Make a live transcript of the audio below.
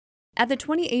At the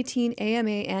 2018 AMA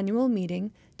annual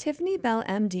meeting, Tiffany Bell,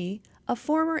 MD, a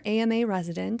former AMA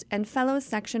resident and fellow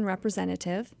section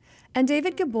representative, and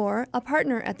David Gabor, a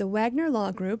partner at the Wagner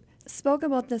Law Group, spoke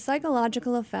about the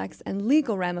psychological effects and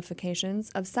legal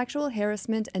ramifications of sexual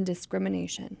harassment and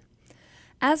discrimination.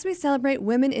 As we celebrate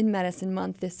Women in Medicine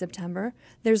Month this September,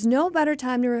 there's no better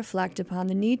time to reflect upon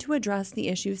the need to address the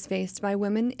issues faced by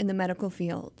women in the medical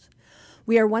field.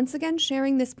 We are once again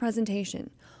sharing this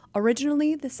presentation,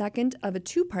 originally the second of a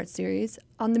two-part series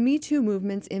on the Me Too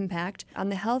movement's impact on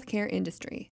the healthcare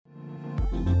industry.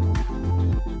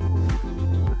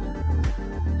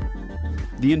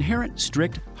 The inherent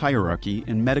strict hierarchy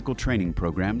in medical training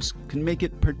programs can make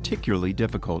it particularly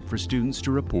difficult for students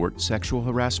to report sexual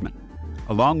harassment.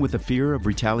 Along with the fear of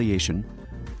retaliation,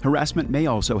 harassment may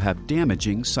also have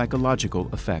damaging psychological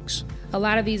effects. A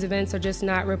lot of these events are just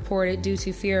not reported due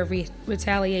to fear of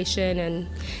retaliation and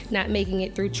not making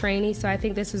it through training, so I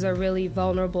think this is a really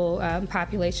vulnerable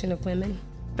population of women.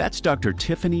 That's Dr.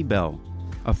 Tiffany Bell,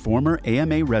 a former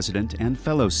AMA resident and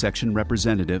fellow section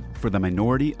representative for the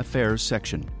Minority Affairs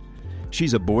section.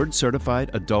 She's a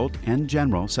board-certified adult and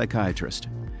general psychiatrist.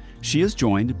 She is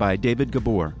joined by David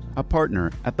Gabor, a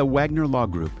partner at the Wagner Law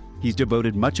Group. He's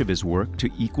devoted much of his work to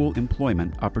equal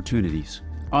employment opportunities.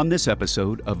 On this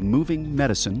episode of Moving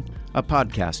Medicine, a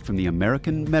podcast from the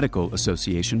American Medical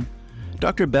Association,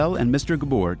 Dr. Bell and Mr.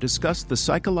 Gabor discuss the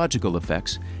psychological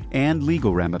effects and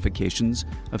legal ramifications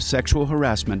of sexual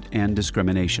harassment and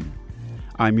discrimination.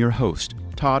 I'm your host,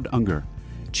 Todd Unger,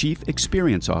 Chief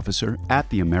Experience Officer at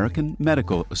the American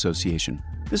Medical Association.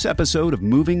 This episode of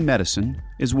Moving Medicine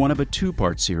is one of a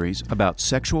two-part series about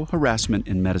sexual harassment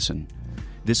in medicine.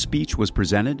 This speech was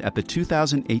presented at the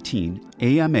 2018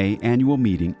 AMA annual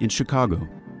meeting in Chicago.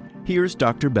 Here's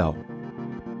Dr. Bell.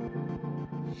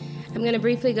 I'm going to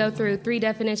briefly go through three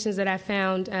definitions that I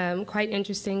found quite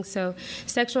interesting. So,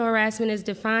 sexual harassment is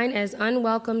defined as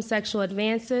unwelcome sexual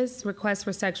advances, requests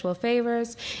for sexual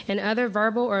favors, and other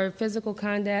verbal or physical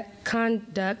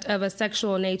conduct of a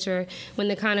sexual nature when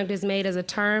the conduct is made as a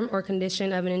term or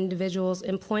condition of an individual's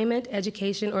employment,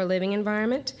 education, or living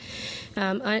environment.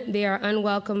 They are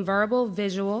unwelcome verbal,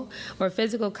 visual, or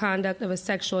physical conduct of a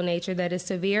sexual nature that is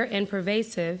severe and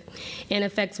pervasive and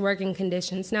affects working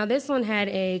conditions. Now, this one had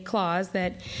a clause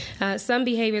that some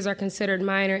behaviors are considered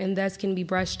minor and thus can be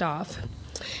brushed off,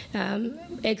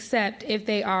 except if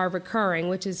they are recurring,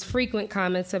 which is frequent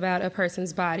comments about a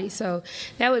person's body. So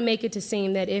that would make it to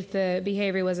seem that if the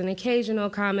behavior was an occasional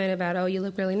comment about, oh, you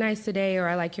look really nice today, or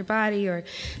I like your body, or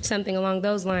something along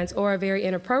those lines, or a very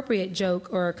inappropriate joke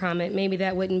or a comment, maybe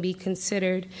that wouldn't be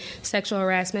considered sexual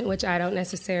harassment, which I don't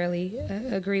necessarily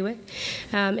agree with.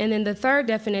 And then the third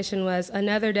definition was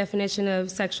another definition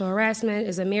of sexual harassment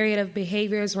is a myriad of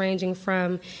behaviors ranging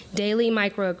from daily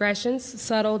microaggressions,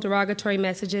 subtle derogatory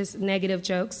messages, negative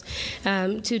jokes,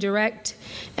 to direct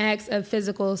acts of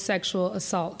physical sexual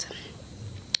assault.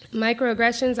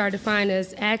 Microaggressions are defined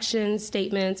as actions,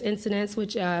 statements, incidents,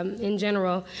 which in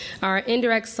general are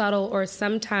indirect, subtle, or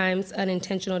sometimes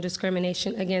unintentional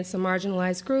discrimination against a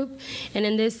marginalized group. And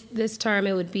in this term,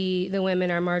 it would be the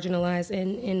women are marginalized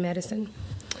in medicine.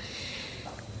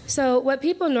 So what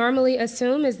people normally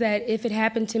assume is that if it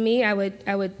happened to me, I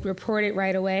would report it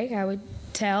right away. I would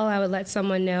let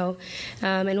someone know.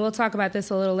 And we'll talk about this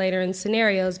a little later in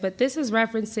scenarios, but this is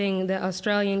referencing the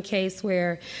Australian case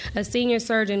where a senior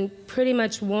surgeon pretty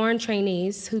much warned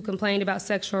trainees who complained about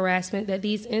sexual harassment that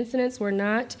these incidents were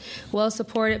not well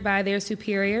supported by their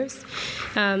superiors.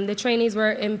 The trainees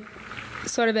were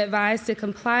sort of advised to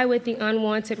comply with the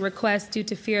unwanted request due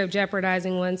to fear of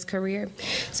jeopardizing one's career.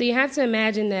 So you have to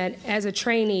imagine that as a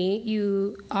trainee,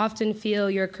 you often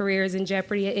feel your career is in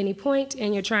jeopardy at any point,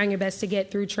 and you're trying your best to get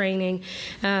through training.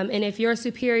 And if your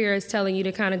superior is telling you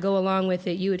to kind of go along with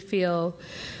it, you would feel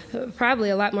probably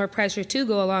a lot more pressure to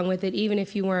go along with it, even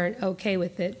if you weren't okay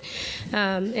with it.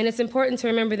 And it's important to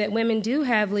remember that women do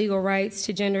have legal rights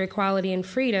to gender equality and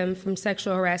freedom from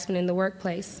sexual harassment in the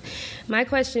workplace. My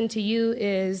question to you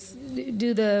is,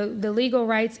 do the legal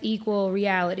rights equal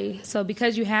reality? So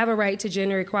because you have a right to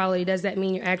gender equality, does that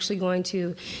mean you're actually going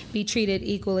to be treated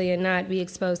equally and not be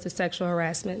exposed to sexual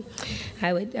harassment?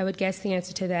 I would guess the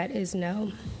answer to that is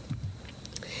no.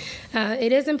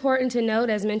 It is important to note,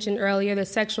 as mentioned earlier, that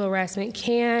sexual harassment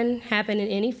can happen in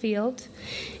any field.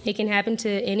 It can happen to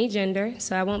any gender,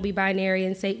 so I won't be binary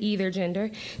and say either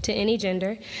gender, to any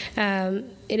gender.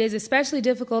 It is especially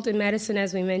difficult in medicine,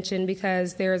 as we mentioned,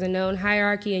 because there is a known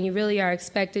hierarchy and you really are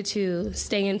expected to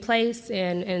stay in place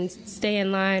and stay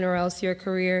in line, or else your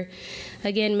career,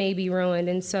 again, may be ruined.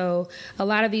 And so a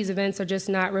lot of these events are just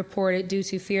not reported due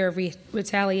to fear of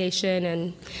retaliation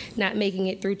and not making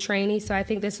it through training. So I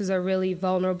think this is a really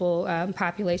vulnerable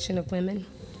population of women.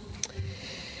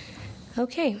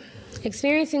 Okay.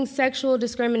 Experiencing sexual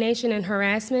discrimination and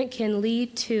harassment can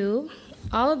lead to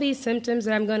all of these symptoms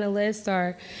that I'm going to list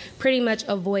are pretty much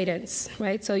avoidance,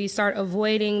 right? So you start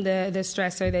avoiding the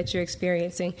stressor that you're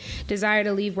experiencing. Desire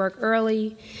to leave work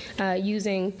early,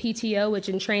 using PTO, which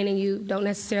in training you don't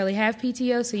necessarily have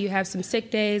PTO, so you have some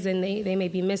sick days and they may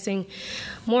be missing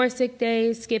more sick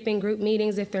days, skipping group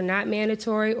meetings if they're not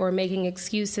mandatory, or making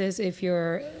excuses if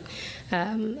your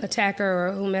attacker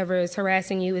or whomever is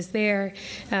harassing you is there,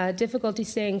 difficulty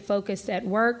staying focused at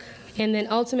work, and then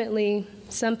ultimately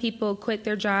some people quit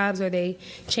their jobs or they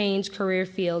change career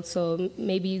fields. So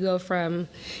maybe you go from,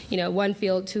 one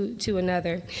field to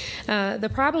another.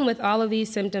 The problem with all of these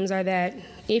symptoms are that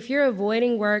if you're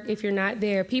avoiding work, if you're not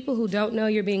there, people who don't know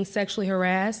you're being sexually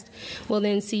harassed will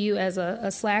then see you as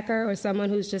a slacker or someone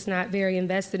who's just not very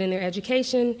invested in their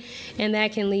education, and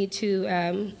that can lead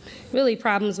to really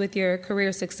problems with your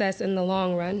career success in the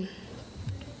long run.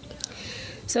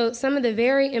 So some of the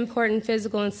very important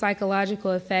physical and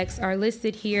psychological effects are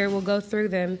listed here. We'll go through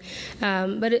them.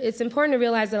 But it's important to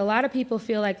realize that a lot of people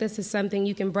feel like this is something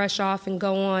you can brush off and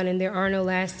go on, and there are no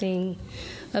lasting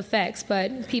effects.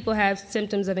 But people have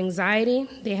symptoms of anxiety,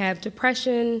 they have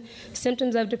depression,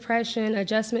 symptoms of depression,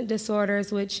 adjustment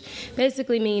disorders, which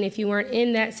basically mean if you weren't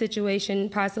in that situation,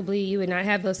 possibly you would not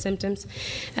have those symptoms.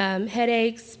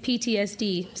 Headaches,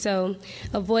 PTSD, so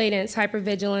avoidance,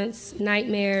 hypervigilance,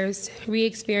 nightmares,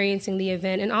 re-experiencing the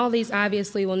event, and all these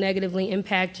obviously will negatively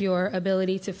impact your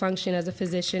ability to function as a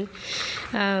physician.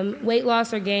 Weight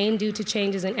loss or gain due to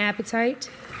changes in appetite,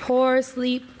 poor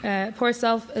sleep, poor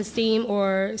self-esteem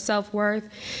or self-worth,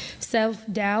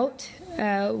 self-doubt,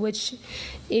 which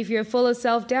if you're full of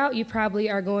self-doubt, you probably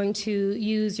are going to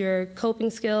use your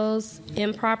coping skills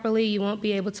improperly. You won't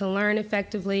be able to learn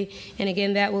effectively. And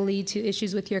again, that will lead to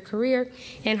issues with your career,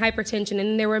 and hypertension.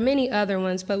 And there were many other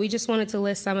ones, but we just wanted to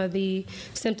list some of the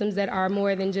symptoms that are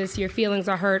more than just your feelings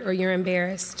are hurt or you're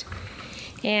embarrassed.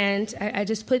 And I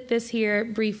just put this here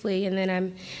briefly, and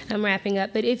then I'm wrapping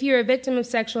up. But if you're a victim of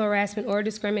sexual harassment or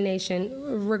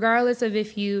discrimination, regardless of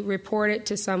if you report it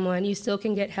to someone, you still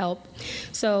can get help.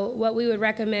 So what we would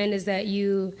recommend is that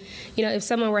if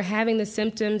someone were having the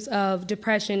symptoms of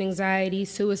depression, anxiety,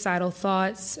 suicidal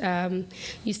thoughts,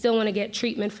 you still want to get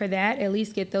treatment for that, at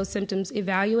least get those symptoms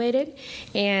evaluated.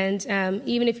 And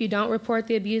even if you don't report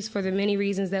the abuse for the many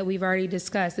reasons that we've already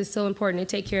discussed, it's still important to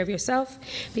take care of yourself,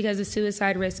 because the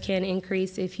suicide risk can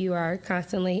increase if you are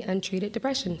constantly untreated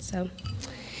depression. So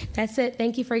that's it.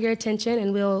 Thank you for your attention,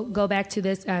 and we'll go back to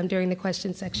this during the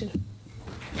question section.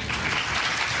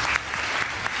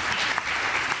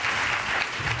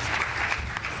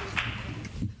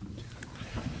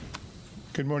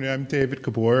 Good morning. I'm David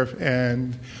Gabor,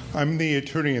 and I'm the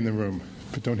attorney in the room,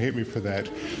 but don't hate me for that.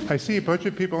 I see a bunch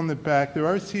of people in the back. There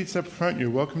are seats up front. You're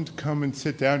welcome to come and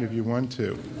sit down if you want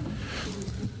to.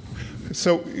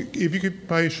 So if you could,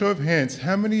 by a show of hands,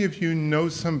 how many of you know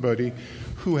somebody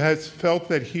who has felt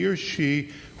that he or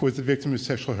she was the victim of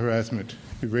sexual harassment?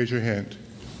 You raise your hand.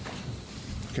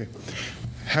 Okay.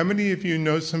 How many of you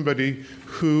know somebody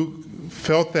who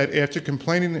felt that after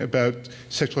complaining about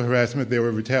sexual harassment, they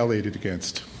were retaliated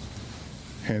against?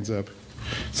 Hands up.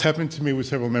 It's happened to me with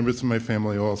several members of my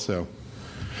family also.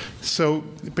 So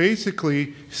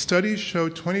basically, studies show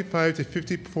 25 to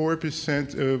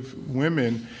 54% of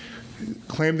women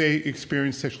claim they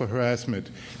experience sexual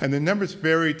harassment. And the numbers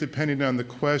vary depending on the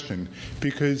question,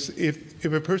 because if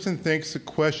a person thinks the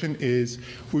question is,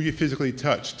 were you physically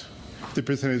touched, the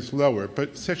percentage is lower.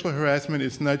 But sexual harassment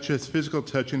is not just physical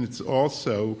touching, it's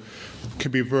also,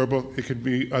 could be verbal, it could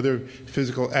be other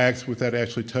physical acts without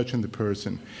actually touching the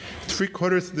person.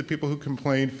 3/4 of the people who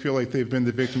complain feel like they've been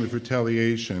the victim of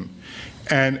retaliation.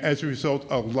 And as a result,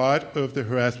 a lot of the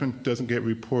harassment doesn't get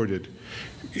reported.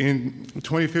 In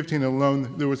 2015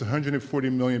 alone, there was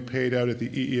 $140 million paid out at the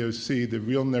EEOC. The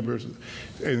real numbers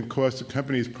and cost of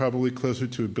company is probably closer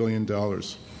to $1 billion.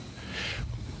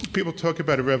 People talk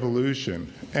about a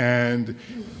revolution, and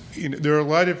there are a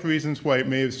lot of reasons why it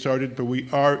may have started, but we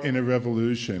are in a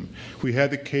revolution. We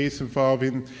had the case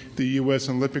involving the U.S.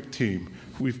 Olympic team.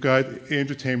 We've got the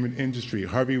entertainment industry,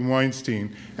 Harvey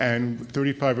Weinstein, and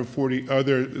 35 or 40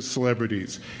 other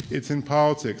celebrities. It's in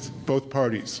politics, both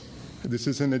parties. This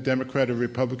isn't a Democrat or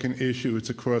Republican issue,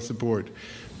 it's across the board.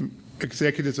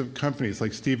 executives of companies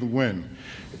like Stephen Wynn,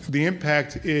 the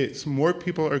impact is more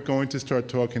people are going to start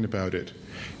talking about it.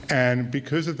 And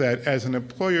because of that, as an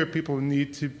employer, people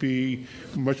need to be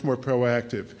much more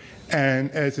proactive.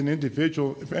 And as an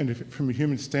individual, and from a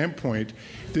human standpoint,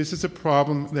 this is a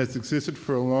problem that's existed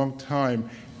for a long time,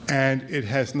 and it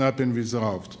has not been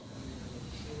resolved.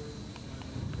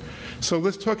 So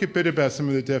let's talk a bit about some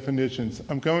of the definitions.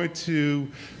 I'm going to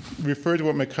refer to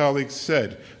what my colleagues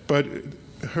said, but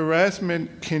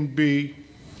harassment can be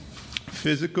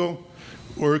physical,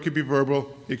 or it could be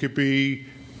verbal, it could be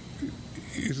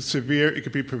severe, it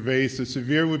could be pervasive.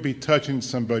 Severe would be touching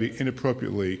somebody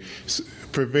inappropriately.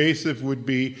 Pervasive would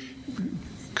be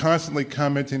constantly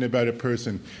commenting about a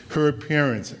person, her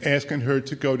appearance, asking her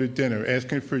to go to dinner,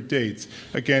 asking for dates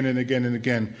again and again and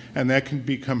again, and that can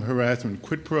become harassment.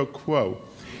 Quid pro quo.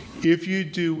 If you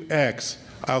do X,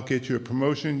 I'll get you a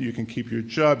promotion, you can keep your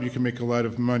job, you can make a lot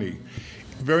of money.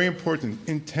 Very important,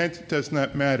 intent does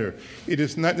not matter. It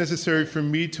is not necessary for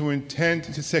me to intend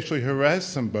to sexually harass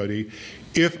somebody.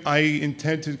 If I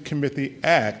intend to commit the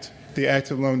act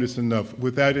alone is enough,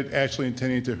 without it actually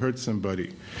intending to hurt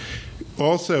somebody.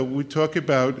 Also, we talk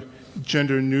about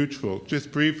gender neutral,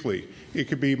 just briefly. It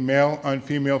could be male on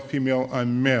female, female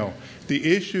on male.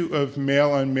 The issue of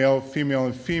male on male, female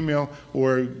on female,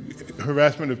 or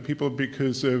harassment of people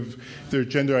because of their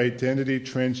gender identity,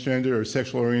 transgender, or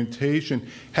sexual orientation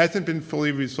hasn't been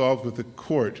fully resolved with the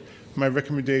court. My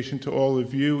recommendation to all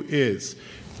of you is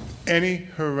any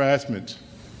harassment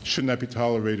should not be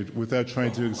tolerated without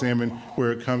trying to examine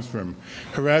where it comes from.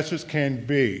 Harassers can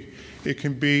be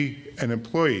an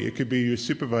employee, it could be your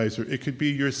supervisor, it could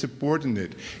be your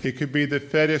subordinate, it could be the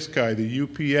FedEx guy, the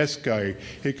UPS guy,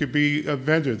 it could be a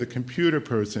vendor, the computer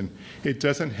person. It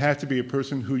doesn't have to be a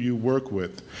person who you work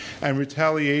with. And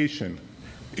retaliation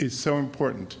is so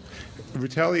important.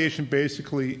 Retaliation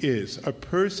basically is a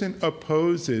person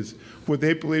opposes what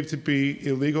they believe to be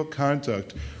illegal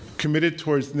conduct committed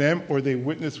towards them or they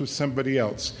witness with somebody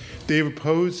else. They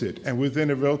oppose it, and within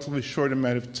a relatively short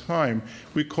amount of time,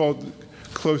 we call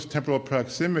close temporal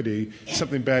proximity,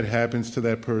 something bad happens to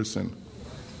that person.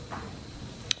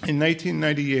 In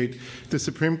 1998, the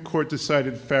Supreme Court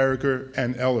decided Farragher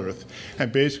and Ellerth,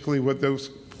 and basically what those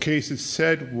cases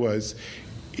said was,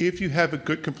 if you have a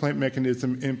good complaint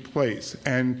mechanism in place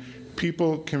and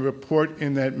people can report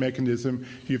in that mechanism,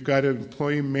 you've got an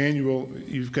employee manual,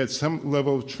 you've got some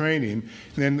level of training,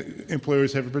 then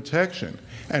employers have a protection.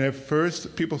 And at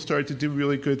first, people started to do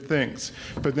really good things.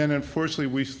 But then, unfortunately,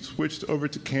 we switched over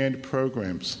to canned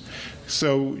programs.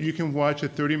 So you can watch a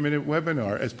 30-minute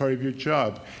webinar as part of your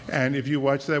job. And if you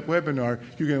watch that webinar,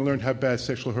 you're going to learn how bad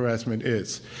sexual harassment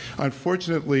is.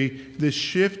 Unfortunately, the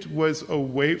shift was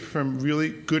away from really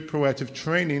good proactive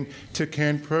training to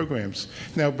canned programs.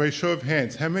 Now, by show of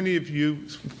hands, how many of you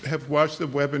have watched the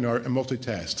webinar and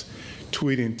multitasked?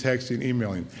 Tweeting, texting,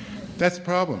 emailing. That's the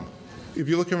problem. If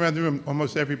you look around the room,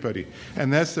 almost everybody.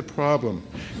 And that's the problem.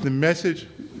 The message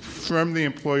from the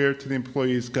employer to the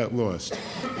employees got lost.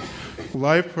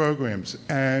 Live programs,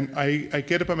 and I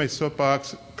get up on my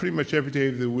soapbox pretty much every day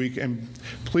of the week and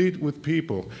plead with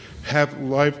people, have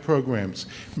live programs,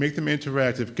 make them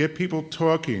interactive, get people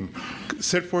talking,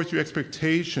 set forth your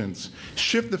expectations,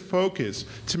 shift the focus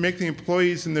to make the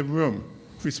employees in the room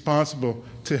responsible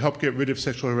to help get rid of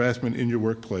sexual harassment in your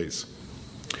workplace.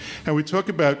 And we talk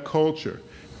about culture.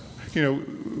 You know,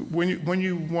 when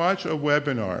you watch a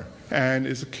webinar, and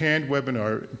it's a canned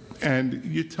webinar, and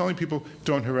you're telling people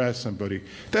don't harass somebody,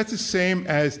 that's the same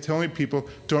as telling people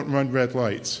don't run red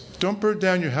lights. Don't burn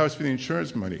down your house for the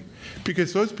insurance money,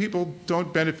 because those people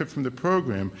don't benefit from the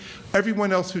program.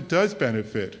 Everyone else who does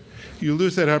benefit, you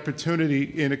lose that opportunity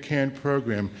in a canned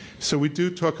program. So we do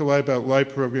talk a lot about live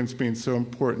programs being so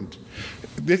important.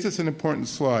 This is an important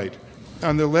slide.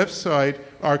 On the left side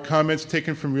are comments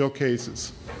taken from real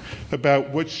cases about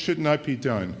what should not be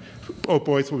done. Oh,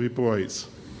 boys will be boys.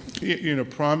 You know,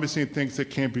 promising things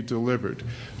that can't be delivered.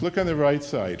 Look on the right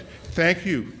side. Thank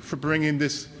you for bringing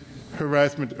this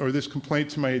harassment or this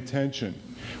complaint to my attention.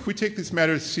 We take this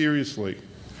matter seriously.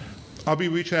 I'll be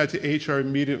reaching out to HR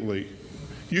immediately.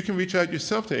 You can reach out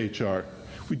yourself to HR.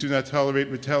 We do not tolerate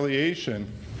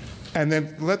retaliation. And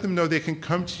then let them know they can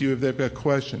come to you if they've got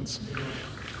questions.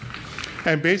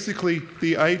 And basically,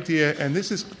 the idea, and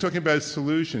this is talking about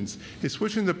solutions, is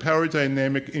switching the power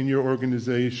dynamic in your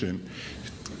organization,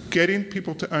 getting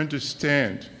people to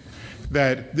understand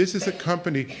that this is a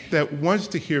company that wants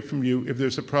to hear from you if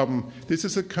there's a problem. This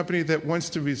is a company that wants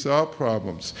to resolve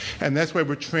problems. And that's why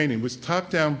we're training, with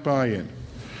top-down buy-in.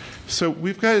 So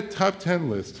we've got a top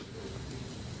 10 list,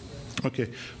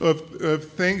 of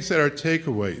things that are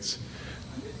takeaways.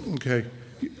 Okay.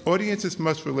 Audiences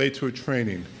must relate to a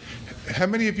training. How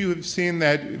many of you have seen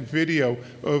that video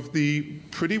of the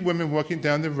pretty woman walking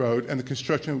down the road and the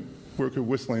construction worker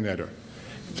whistling at her?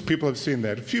 People have seen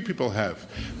that. A few people have.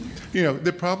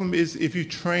 The problem is if you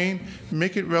train,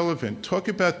 make it relevant. Talk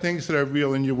about things that are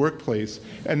real in your workplace.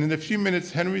 And in a few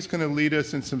minutes, Henry's going to lead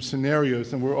us in some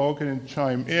scenarios, and we're all going to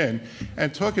chime in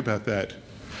and talk about that.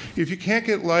 If you can't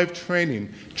get live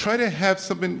training, try to have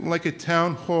something like a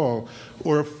town hall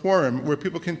or a forum where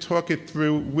people can talk it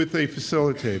through with a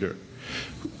facilitator.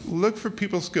 Look for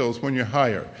people skills when you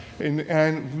hire.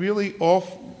 And really all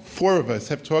four of us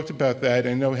have talked about that.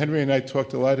 I know Henry and I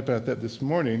talked a lot about that this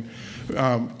morning.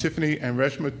 Tiffany and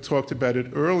Reshma talked about it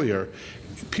earlier.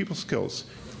 People skills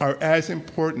are as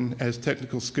important as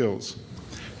technical skills.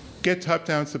 Get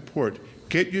top-down support.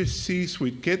 Get your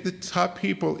C-suite. Get the top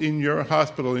people in your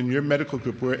hospital, in your medical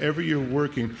group, wherever you're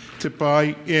working, to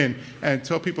buy in and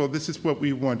tell people this is what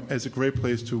we want as a great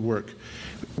place to work.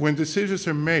 When decisions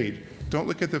are made, don't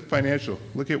look at the financial.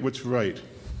 Look at what's right.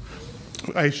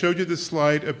 I showed you the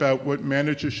slide about what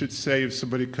managers should say if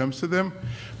somebody comes to them,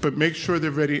 but make sure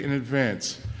they're ready in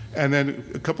advance. And then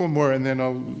a couple more, and then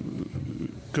I'll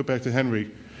go back to Henry.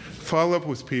 Follow up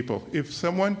with people. If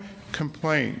someone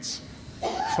complains,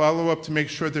 follow up to make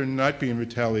sure they're not being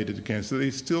retaliated against, so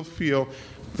they still feel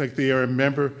like they are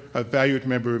a valued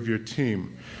member of your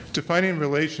team. Defining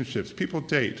relationships. People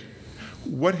date.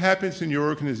 What happens in your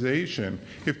organization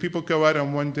if people go out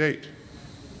on one date?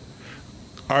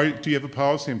 Do you have a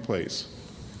policy in place?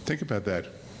 Think about that.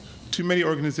 Too many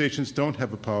organizations don't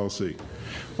have a policy.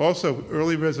 Also,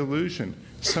 early resolution.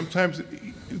 Sometimes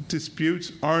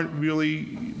disputes aren't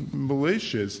really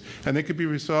malicious, and they could be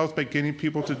resolved by getting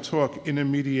people to talk in a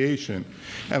mediation.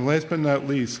 And last but not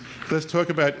least, let's talk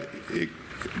about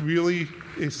really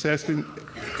assessing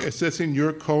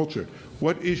your culture.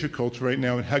 What is your culture right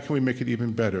now, and how can we make it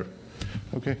even better?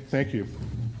 Okay, thank you.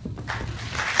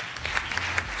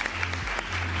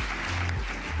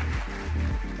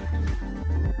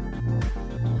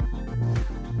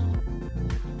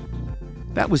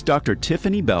 That was Dr.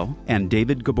 Tiffany Bell and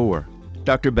David Gabor.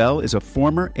 Dr. Bell is a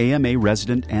former AMA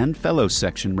resident and fellow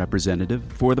section representative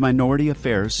for the Minority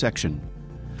Affairs section.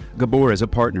 Gabor is a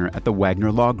partner at the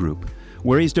Wagner Law Group,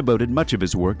 where he's devoted much of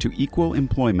his work to equal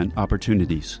employment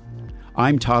opportunities.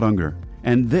 I'm Todd Unger,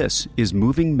 and this is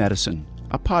Moving Medicine,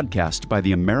 a podcast by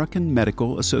the American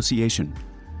Medical Association.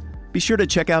 Be sure to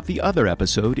check out the other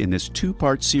episode in this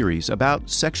two-part series about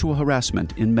sexual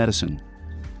harassment in medicine.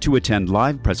 To attend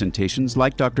live presentations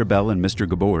like Dr. Bell and Mr.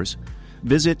 Gabor's,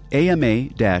 visit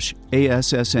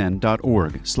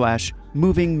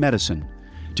ama-assn.org/movingmedicine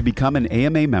to become an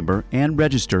AMA member and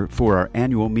register for our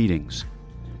annual meetings.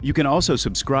 You can also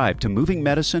subscribe to Moving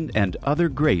Medicine and other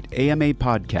great AMA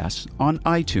podcasts on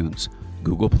iTunes,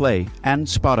 Google Play, and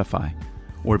Spotify,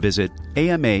 or visit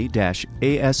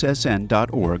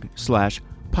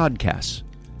ama-assn.org/podcasts.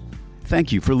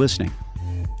 Thank you for listening.